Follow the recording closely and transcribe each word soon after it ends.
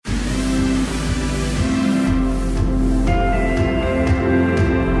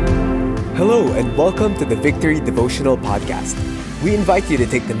and welcome to the Victory Devotional Podcast. We invite you to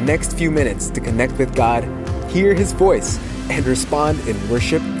take the next few minutes to connect with God, hear His voice, and respond in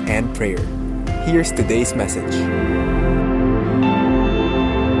worship and prayer. Here's today's message.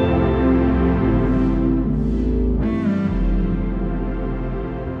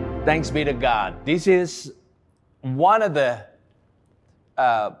 Thanks be to God. This is one of the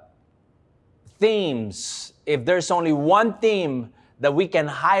themes. If there's only one theme that we can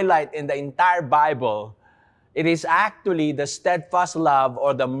highlight in the entire Bible, it is actually the steadfast love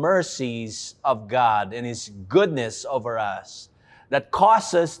or the mercies of God and His goodness over us that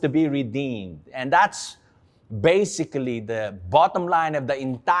cause us to be redeemed. And that's basically the bottom line of the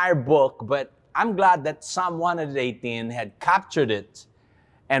entire book. But I'm glad that Psalm 118 had captured it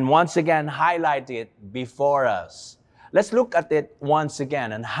and once again highlighted it before us. Let's look at it once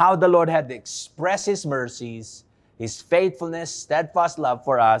again and how the Lord had expressed His mercies, His faithfulness, steadfast love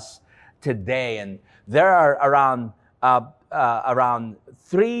for us today. And there are around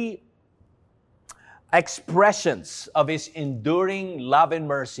three expressions of His enduring love and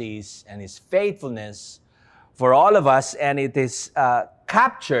mercies and His faithfulness for all of us. And it is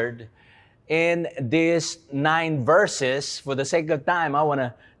captured in these 9 verses. For the sake of time, I want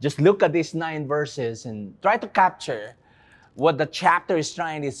to just look at these 9 verses and try to capture what the chapter is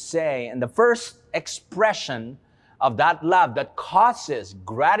trying to say. And the first expression of that love that causes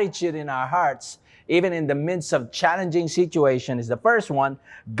gratitude in our hearts, even in the midst of challenging situations, is the first one.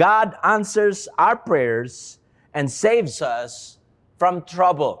 God answers our prayers and saves us from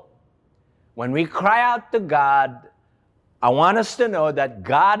trouble. When we cry out to God, I want us to know that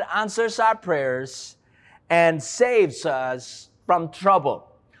God answers our prayers and saves us from trouble.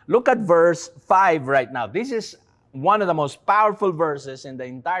 Look at verse 5 right now. This is one of the most powerful verses in the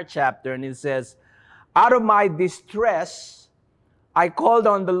entire chapter, and it says, "Out of my distress, I called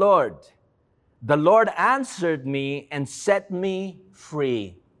on the Lord. The Lord answered me and set me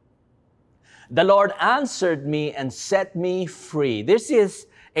free." The Lord answered me and set me free. This is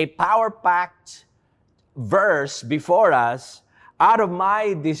a power-packed verse before us. Out of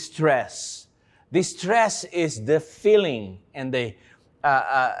my distress. Distress is the feeling and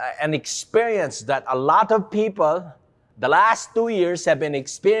an experience that a lot of people the last 2 years have been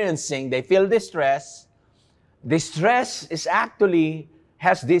experiencing. They feel distress. Distress is actually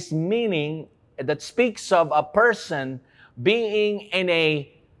has this meaning that speaks of a person being in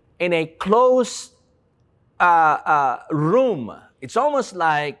a closed room. It's almost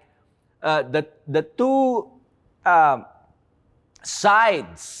like the two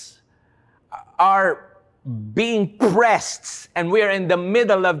sides are being pressed, and we're in the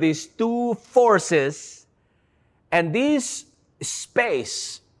middle of these two forces, and this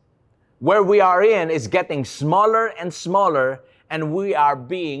space where we are in is getting smaller and smaller, and we are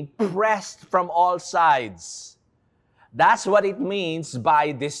being pressed from all sides. That's what it means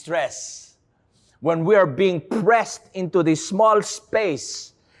by distress. When we are being pressed into this small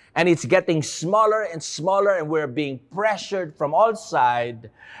space, and it's getting smaller and smaller, and we're being pressured from all sides,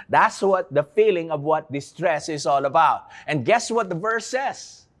 that's what the feeling of what distress is all about. And guess what the verse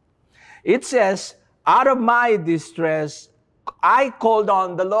says? It says, "Out of my distress, I called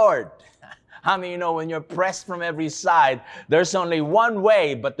on the Lord." How many know when you're pressed from every side, there's only one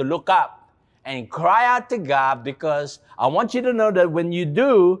way but to look up and cry out to God, because I want you to know that when you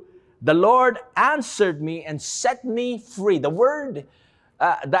do, the Lord answered me and set me free.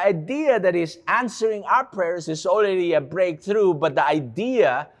 The idea that He's answering our prayers is already a breakthrough, but the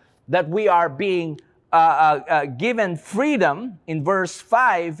idea that we are being given freedom in verse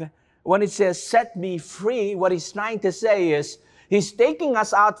 5, when it says, "set me free," what He's trying to say is, He's taking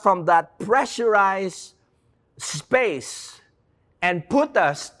us out from that pressurized space and put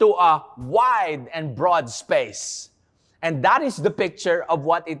us to a wide and broad space. And that is the picture of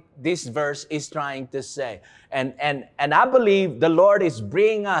what this verse is trying to say. And I believe the Lord is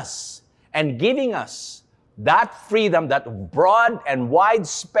bringing us and giving us that freedom, that broad and wide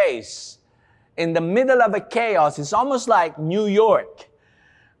space in the middle of a chaos. It's almost like New York,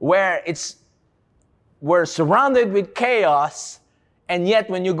 where we're surrounded with chaos, and yet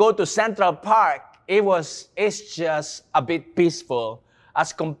when you go to Central Park, it's just a bit peaceful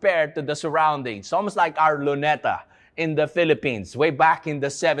as compared to the surroundings. Almost like our Luneta in the Philippines, way back in the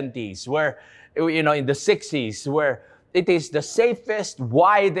 70s, where, in the 60s, where it is the safest,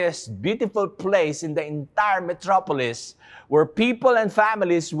 widest, beautiful place in the entire metropolis, where people and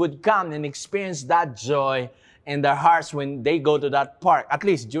families would come and experience that joy in their hearts when they go to that park, at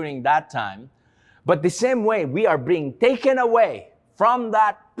least during that time. But the same way, we are being taken away from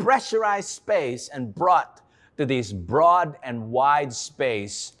that pressurized space and brought to this broad and wide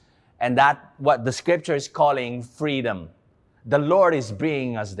space And that what the scripture is calling freedom. The Lord is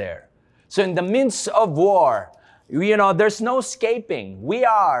bringing us there. So in the midst of war, there's no escaping. We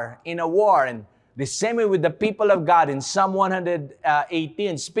are in a war. And the same way with the people of God in Psalm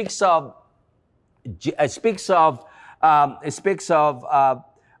 118 speaks of Aaron.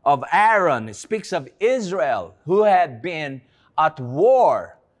 It speaks of Israel who had been at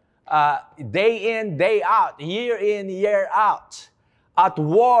war day in, day out, year in, year out. At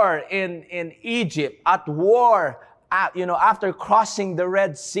war in Egypt, at war after crossing the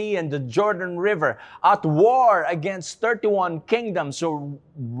Red Sea and the Jordan River, at war against 31 kingdoms, so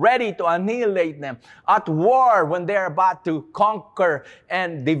ready to annihilate them, at war when they're about to conquer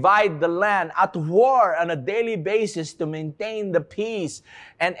and divide the land, at war on a daily basis to maintain the peace.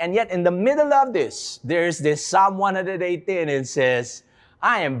 And yet in the middle of this, there's this Psalm 118. It says,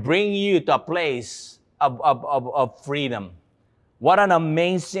 I am bringing you to a place of freedom. What an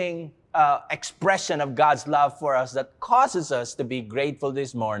amazing expression of God's love for us that causes us to be grateful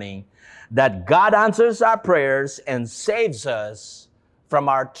this morning that God answers our prayers and saves us from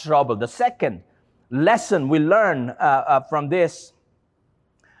our trouble. The second lesson we learn from this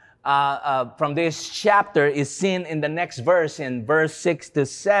chapter is seen in the next verse, in verse 6 to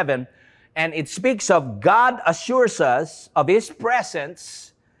 7. And it speaks of God assures us of His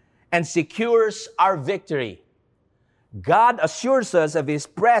presence and secures our victory. God assures us of His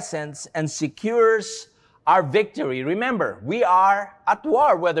presence and secures our victory. Remember, we are at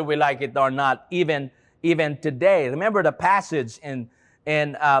war, whether we like it or not, even today. Remember the passage in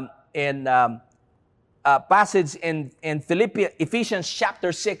Ephesians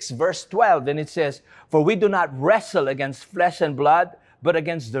chapter 6, verse 12, and it says, "For we do not wrestle against flesh and blood, but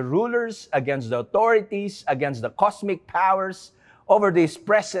against the rulers, against the authorities, against the cosmic powers over this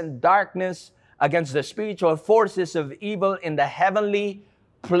present darkness, against the spiritual forces of evil in the heavenly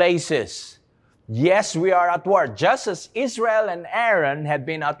places." Yes, we are at war. Just as Israel and Aaron had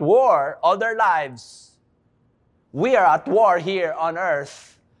been at war all their lives, we are at war here on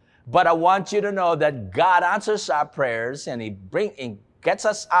earth. But I want you to know that God answers our prayers and He gets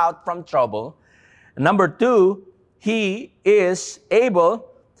us out from trouble. Number two, He is able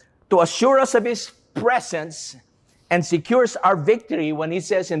to assure us of His presence and secures our victory when He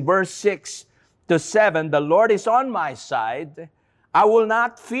says in verse 6 to 7, "The Lord is on my side. I will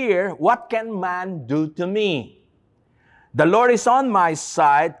not fear. What can man do to me? The Lord is on my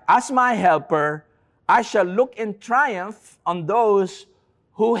side. As my helper, I shall look in triumph on those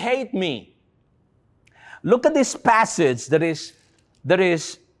who hate me." Look at this passage that is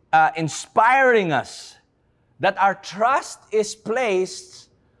inspiring us, that our trust is placed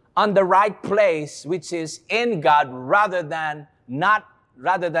on the right place, which is in God, rather than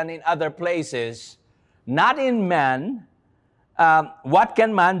in other places, not in man. What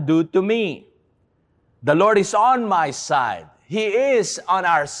can man do to me? The Lord is on my side. He is on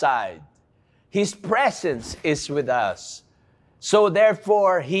our side. His presence is with us. So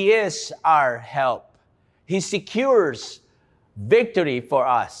therefore, He is our help. He secures victory for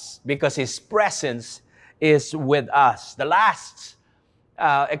us because His presence is with us. The last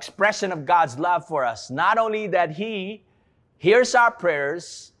expression of God's love for us, not only that He hears our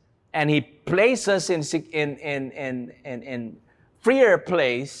prayers and He places us in freer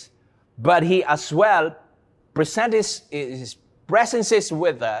place, but He as well presents His presence is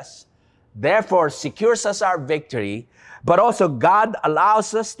with us, therefore secures us our victory. But also God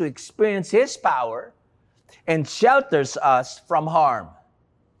allows us to experience His power and shelters us from harm.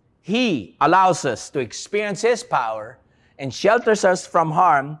 He allows us to experience His power and shelters us from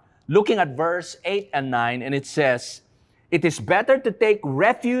harm. Looking at verse 8 and 9, and it says, "It is better to take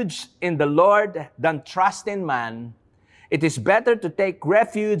refuge in the Lord than trust in man. It is better to take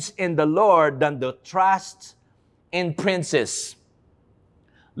refuge in the Lord than to trust in princes."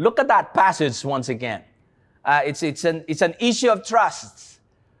 Look at that passage once again. It's an issue of trust.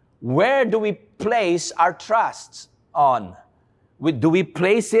 Where do we place our trust on? Do we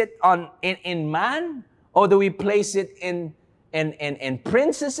place it in man, or do we place it in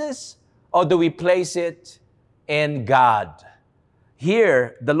princesses, or do we place it in God?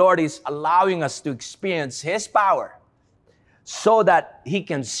 Here, the Lord is allowing us to experience His power so that He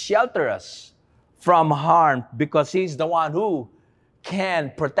can shelter us from harm, because He's the one who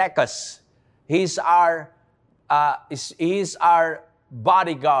can protect us. He's our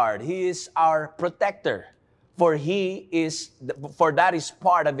bodyguard. He is our protector. For that is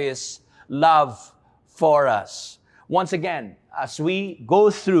part of His love for us. Once again, as we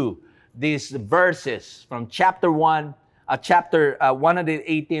go through these verses from chapter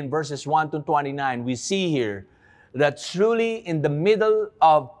 118, verses 1 to 29, we see here that truly in the middle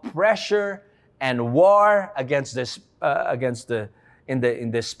of pressure and war against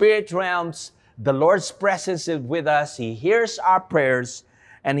in the spirit realms, the Lord's presence is with us. He hears our prayers,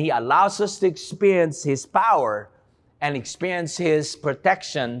 and He allows us to experience His power and experience His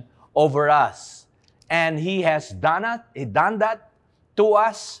protection over us. And He has done that to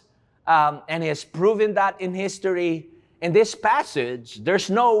us, and He has proven that in history. In this passage, there's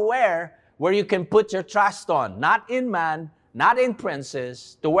nowhere where you can put your trust on. Not in man, not in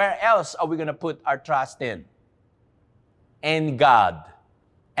princes. To where else are we going to put our trust in? In God.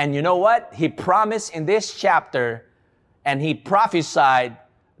 And you know what? He promised in this chapter, and He prophesied,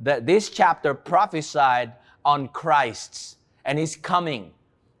 that this chapter prophesied on Christ's and His coming.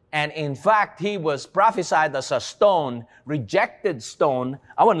 And in fact, He was prophesied as a stone, rejected stone.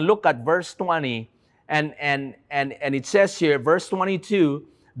 I want to look at verse 20. And it says here, verse 22,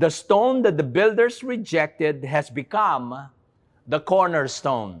 the stone that the builders rejected has become the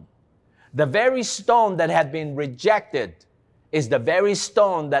cornerstone. The very stone that had been rejected is the very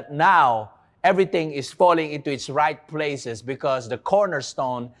stone that now everything is falling into its right places, because the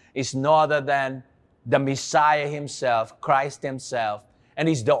cornerstone is no other than the Messiah Himself, Christ Himself. And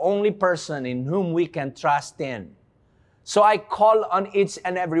He's the only person in whom we can trust in. So I call on each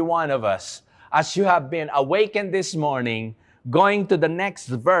and every one of us, as you have been awakened this morning, going to the next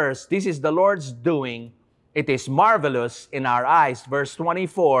verse. This is the Lord's doing. It is marvelous in our eyes. Verse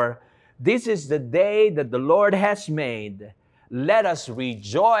 24, this is the day that the Lord has made. Let us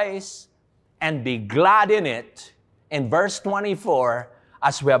rejoice and be glad in it. In verse 24,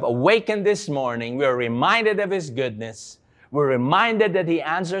 as we have awakened this morning, we are reminded of His goodness. We're reminded that He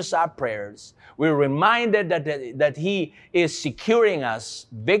answers our prayers. We're reminded that He is securing us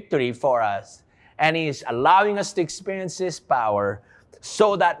victory for us. And He is allowing us to experience His power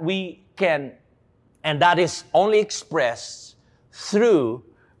so that we can, and that is only expressed through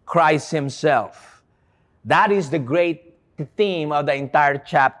Christ Himself. That is the great theme of the entire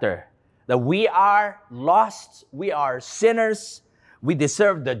chapter. That we are lost, we are sinners, we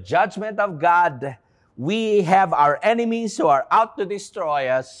deserve the judgment of God. We have our enemies who are out to destroy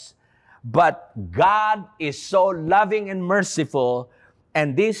us, but God is so loving and merciful,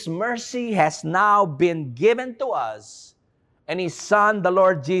 and this mercy has now been given to us and His Son, the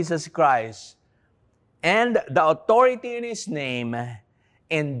Lord Jesus Christ, and the authority in His name.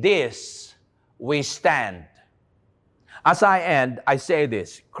 In this we stand. As I end, I say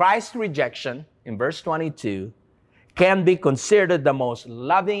this: Christ's rejection, in verse 22, can be considered the most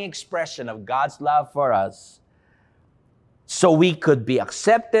loving expression of God's love for us, so we could be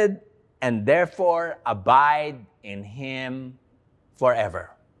accepted and therefore abide in Him forever.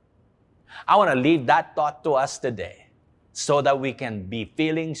 I want to leave that thought to us today, so that we can be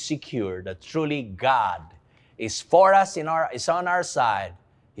feeling secure that truly God is for us, is on our side.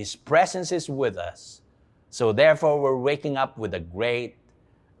 His presence is with us. So therefore, we're waking up with a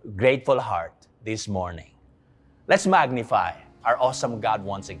grateful heart this morning. Let's magnify our awesome God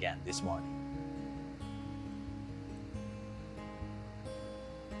once again this morning.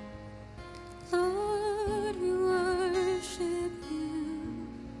 Lord, we worship You,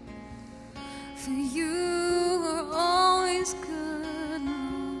 for You are always good,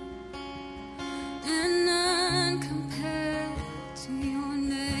 Lord, and none compared to Your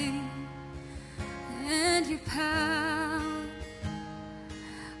name and Your power.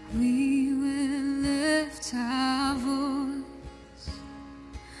 We will lift our voice,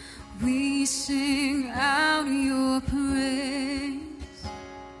 we sing out Your praise,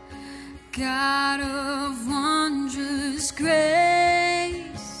 God of wondrous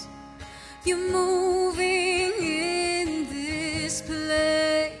grace. You're moving in this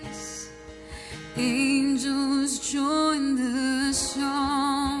place. Angels join the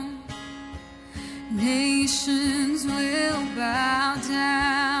song, nations will bow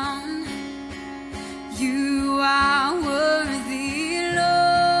down. You are worthy,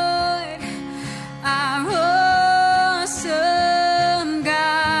 Lord, our awesome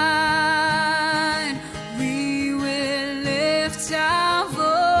God. We will lift our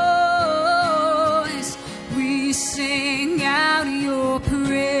voice, we sing out Your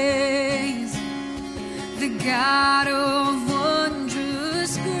praise, the God of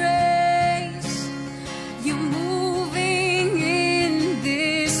wondrous grace. You're moving in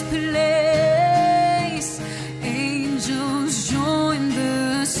this place. Angels join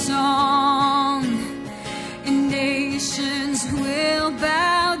the song, and nations will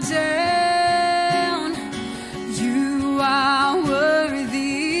bow down. You are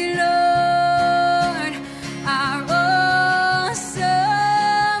worthy, Lord, our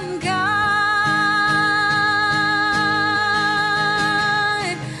awesome God.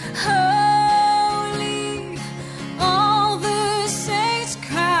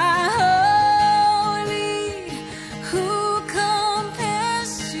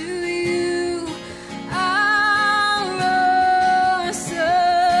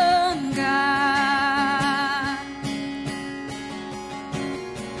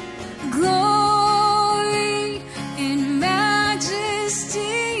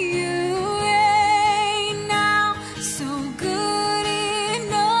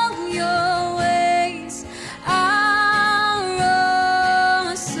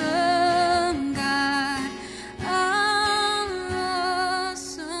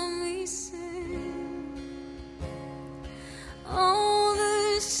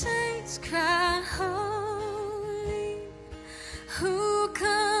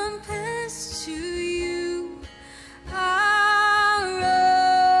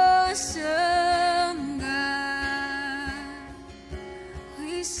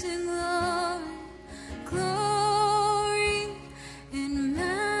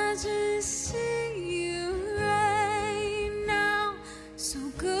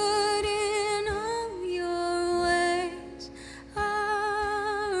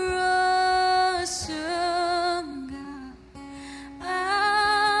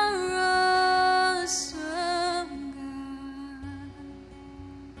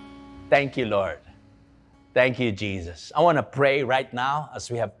 Thank you, Lord. Thank you, Jesus. I want to pray right now as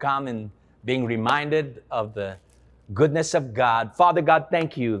we have come and being reminded of the goodness of God. Father God,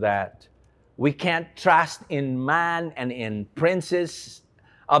 thank you that we can't trust in man and in princes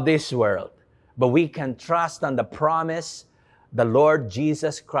of this world, but we can trust on the promise, the Lord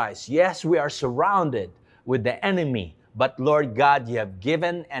Jesus Christ. Yes, we are surrounded with the enemy, but Lord God, you have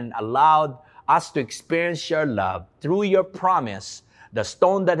given and allowed us to experience your love through your promise. The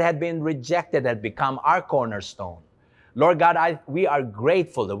stone that had been rejected had become our cornerstone. Lord God, we are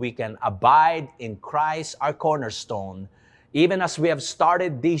grateful that we can abide in Christ, our cornerstone. Even as we have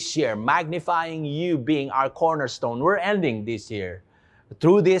started this year, magnifying you being our cornerstone, we're ending this year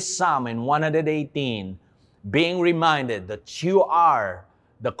through this Psalm in 118, being reminded that you are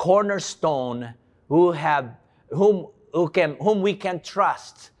the cornerstone whom we can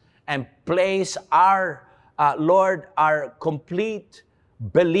trust and place our Lord, our complete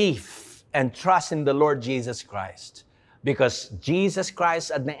belief and trust in the Lord Jesus Christ. Because Jesus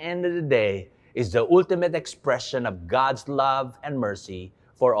Christ, at the end of the day, is the ultimate expression of God's love and mercy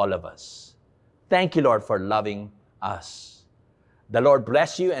for all of us. Thank you, Lord, for loving us. The Lord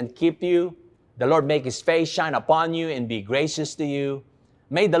bless you and keep you. The Lord make His face shine upon you and be gracious to you.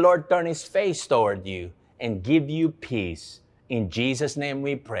 May the Lord turn His face toward you and give you peace. In Jesus' name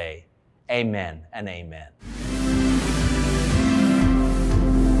we pray. Amen and amen.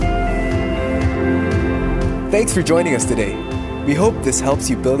 Thanks for joining us today. We hope this helps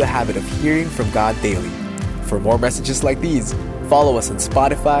you build a habit of hearing from God daily. For more messages like these, follow us on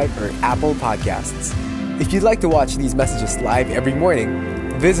Spotify or Apple Podcasts. If you'd like to watch these messages live every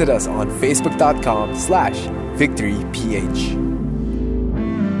morning, visit us on facebook.com/victoryph.